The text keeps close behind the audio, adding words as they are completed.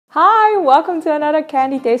Hi, welcome to another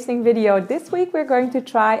candy tasting video. This week we're going to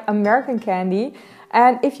try American candy.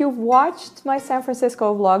 And if you've watched my San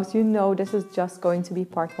Francisco vlogs, you know this is just going to be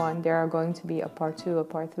part one. There are going to be a part two, a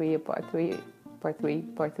part three, a part three,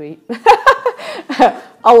 part three.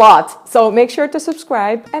 A lot. So make sure to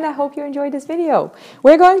subscribe and I hope you enjoyed this video.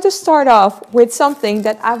 We're going to start off with something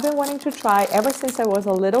that I've been wanting to try ever since I was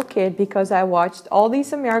a little kid because I watched all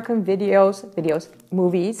these American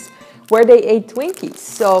movies where they ate Twinkies.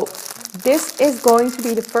 So this is going to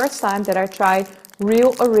be the first time that I tried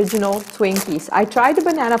real original Twinkies. I tried the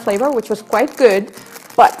banana flavor, which was quite good,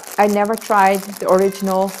 but I never tried the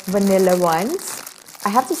original vanilla ones. I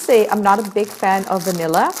have to say I'm not a big fan of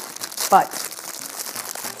vanilla, but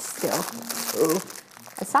still. Ooh.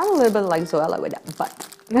 I sound a little bit like Zoella with that, but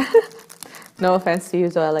no offense to you,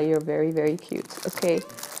 Zoella, you're very, very cute. Okay,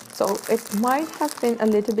 so it might have been a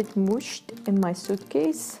little bit mushed in my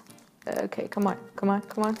suitcase. Okay, come on.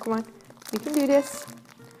 You can do this.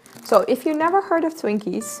 So if you never heard of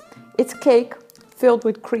Twinkies, it's cake filled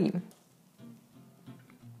with cream.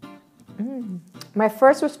 My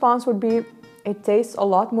first response would be, it tastes a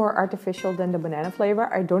lot more artificial than the banana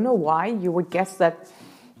flavor. I don't know why you would guess that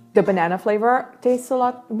the banana flavor tastes a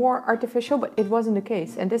lot more artificial, but it wasn't the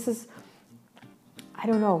case. And this is, I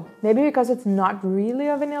don't know, maybe because it's not really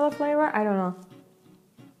a vanilla flavor, I don't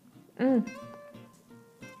know.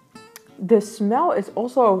 The smell is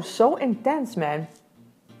also so intense, man.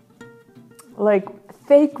 Like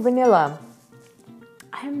fake vanilla.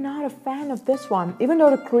 I am not a fan of this one. Even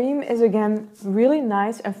though the cream is again really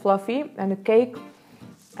nice and fluffy, and the cake,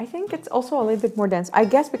 I think it's also a little bit more dense. I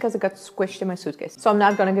guess because it got squished in my suitcase. So I'm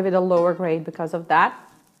not gonna give it a lower grade because of that.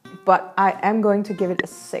 But I am going to give it a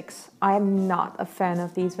 6. I am not a fan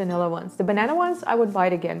of these vanilla ones. The banana ones, I would buy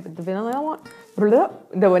it again, but the vanilla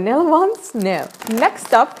ones, no.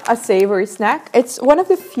 Next up, a savory snack. It's one of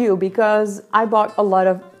the few because I bought a lot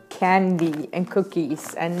of candy and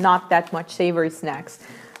cookies and not that much savory snacks.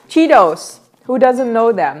 Cheetos, who doesn't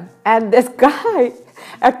know them? And this guy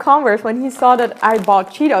at Converse, when he saw that I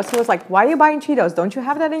bought Cheetos, he was like, why are you buying Cheetos? Don't you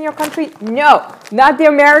have that in your country? No, not the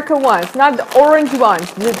American ones, not the orange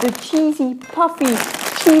ones, the cheesy, puffy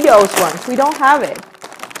Cheetos ones. We don't have it.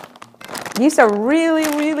 These are really,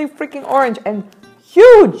 really freaking orange and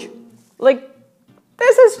huge. Like,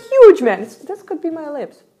 this is huge, man. This could be my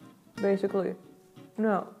lips, basically.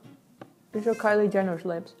 No, these are Kylie Jenner's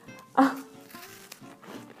lips.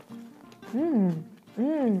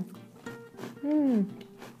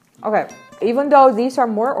 Okay, even though these are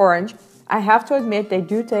more orange, I have to admit they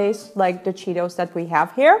do taste like the Cheetos that we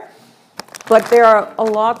have here, but they are a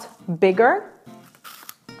lot bigger,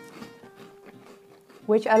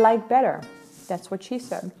 which I like better. That's what she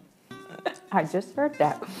said. I just heard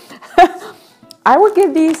that. I would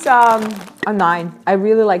give these a 9. I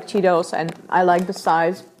really like Cheetos and I like the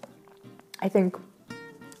size. I think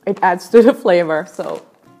it adds to the flavor, so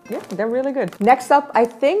yeah, they're really good. Next up, I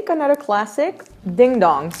think another classic, Ding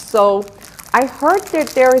Dongs. So I heard that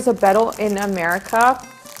there is a battle in America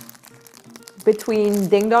between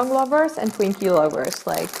Ding Dong lovers and Twinkie lovers.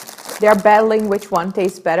 Like, they're battling which one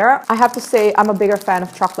tastes better. I have to say I'm a bigger fan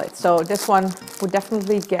of chocolate, so this one would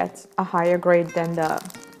definitely get a higher grade than the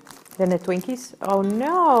Twinkies. Oh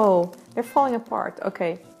no, they're falling apart.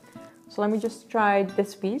 Okay, so let me just try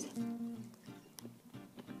this piece.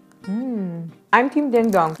 I'm Team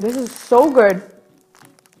Ding Dong. This is so good.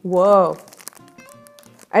 Whoa.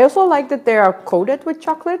 I also like that they are coated with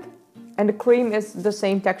chocolate and the cream is the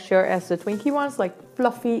same texture as the Twinkie ones, like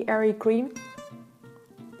fluffy, airy cream.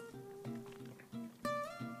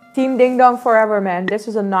 Team Ding Dong forever, man. This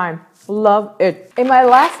is a 9. Love it. In my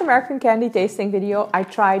last American candy tasting video, I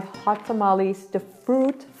tried hot tamales, the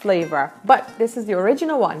fruit flavor. But this is the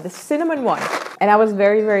original one, the cinnamon one. And I was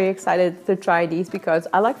very, very excited to try these because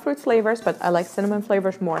I like fruit flavors, but I like cinnamon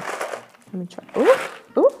flavors more. Let me try.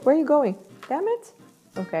 Ooh, where are you going? Damn it.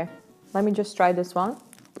 Okay, let me just try this one.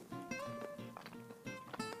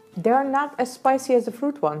 They're not as spicy as the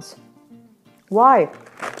fruit ones. Why?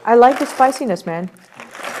 I like the spiciness, man.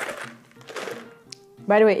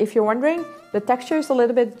 By the way, if you're wondering, the texture is a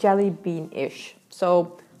little bit jelly bean-ish.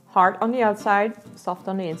 So hard on the outside, soft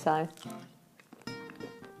on the inside.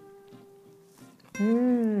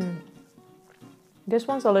 This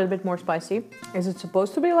one's a little bit more spicy. Is it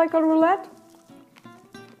supposed to be like a roulette?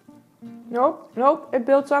 Nope, it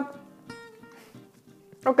builds up.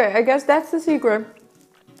 Okay, I guess that's the secret.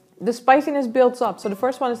 The spiciness builds up. So the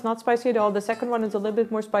first one is not spicy at all. The second one is a little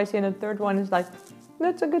bit more spicy. And the third one is like,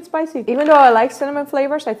 that's a good spicy. Even though I like cinnamon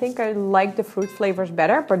flavors, I think I like the fruit flavors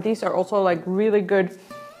better. But these are also like really good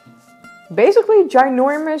basically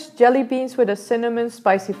ginormous jelly beans with a cinnamon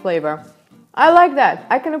spicy flavor. I like that.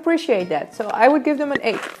 I can appreciate that. So I would give them an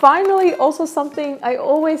 8. Finally, also something I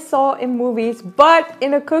always saw in movies, but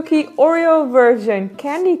in a cookie Oreo version.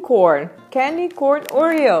 Candy corn. Candy corn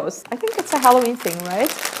Oreos. I think it's a Halloween thing,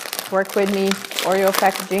 right? Work with me. Oreo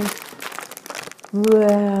packaging.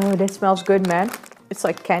 Whoa, that smells good, man. It's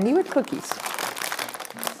like candy with cookies.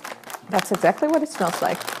 That's exactly what it smells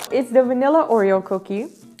like. It's the vanilla Oreo cookie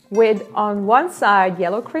with on one side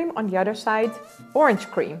yellow cream, on the other side orange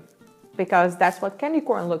cream. Because that's what candy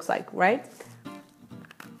corn looks like, right?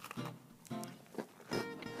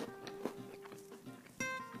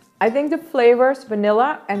 I think the flavors,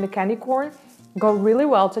 vanilla and the candy corn, go really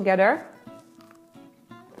well together.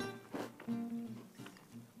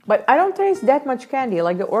 But I don't taste that much candy.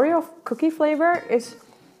 Like the Oreo cookie flavor is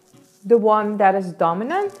the one that is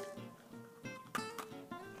dominant.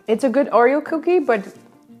 It's a good Oreo cookie, but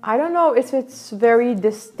I don't know if it's very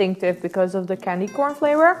distinctive because of the candy corn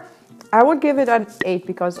flavor. I would give it an 8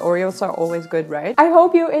 because Oreos are always good, right? I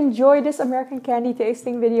hope you enjoyed this American candy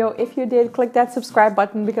tasting video. If you did, click that subscribe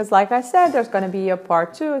button because like I said, there's gonna be a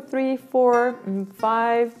part 2, 3, 4,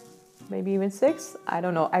 5, maybe even 6. I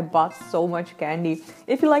don't know. I bought so much candy.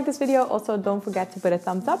 If you like this video, also don't forget to put a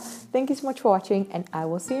thumbs up. Thank you so much for watching and I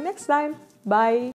will see you next time. Bye!